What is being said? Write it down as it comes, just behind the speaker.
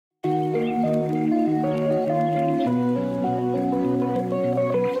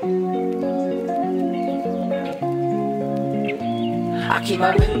I keep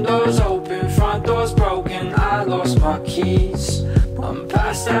my windows open, front doors broken, I lost my keys. I'm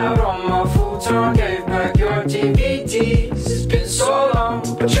passed out on my futon, gave back your DVDs. It's been so long,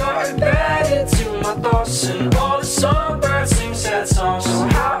 but you're embedded to my thoughts. And all the songbirds sing sad songs. So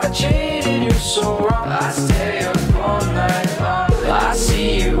how I treated you so wrong, I stay up all night long. I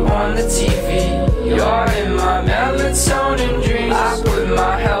see you on the TV, you're in my melatonin dreams. I put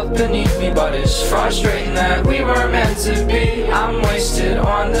my health beneath me, but it's frustrating that we were meant to be. I'm wasted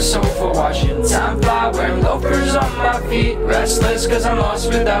on the sofa, watching time fly, wearing loafers on my feet. Restless cause I'm lost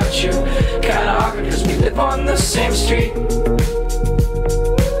without you, kinda awkward cause we live on the same street.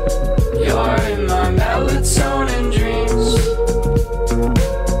 You're in my melatonin dreams.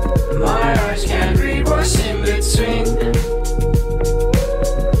 My eyes can't read what's in between,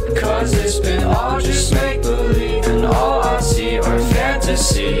 cause it's been all just make-believe, and all I see are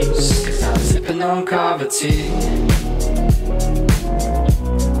fantasies. Cause I'm sipping on cavity.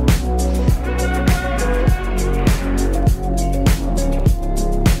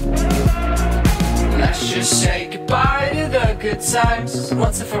 Let's just say goodbye to the good times,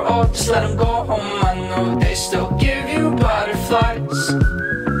 once and for all, just let them go home. I know they still give you butterflies.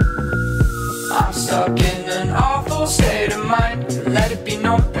 I'm stuck in an awful state of mind. Let it be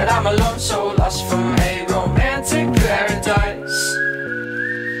known that I'm alone, so lost from a romantic paradise.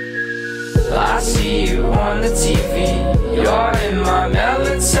 I see you on the TV, you're in my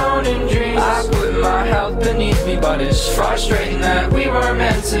melatonin dreams. I put my health beneath me, but it's frustrating that we were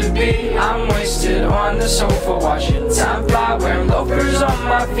meant to be. I'm wasted on the sofa, watching time fly, wearing loafers on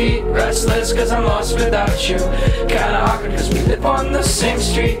my feet. Restless cause I'm lost without you, kinda awkward cause we live on the same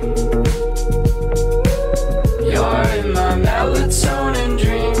street. You're in my melatonin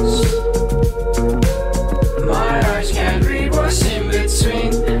dreams. My eyes can't read what's in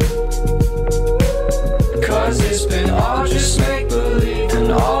between, cause it's been all just make-believe,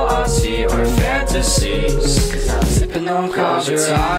 and all I see are fantasies. Cause I'm sipping on coffee.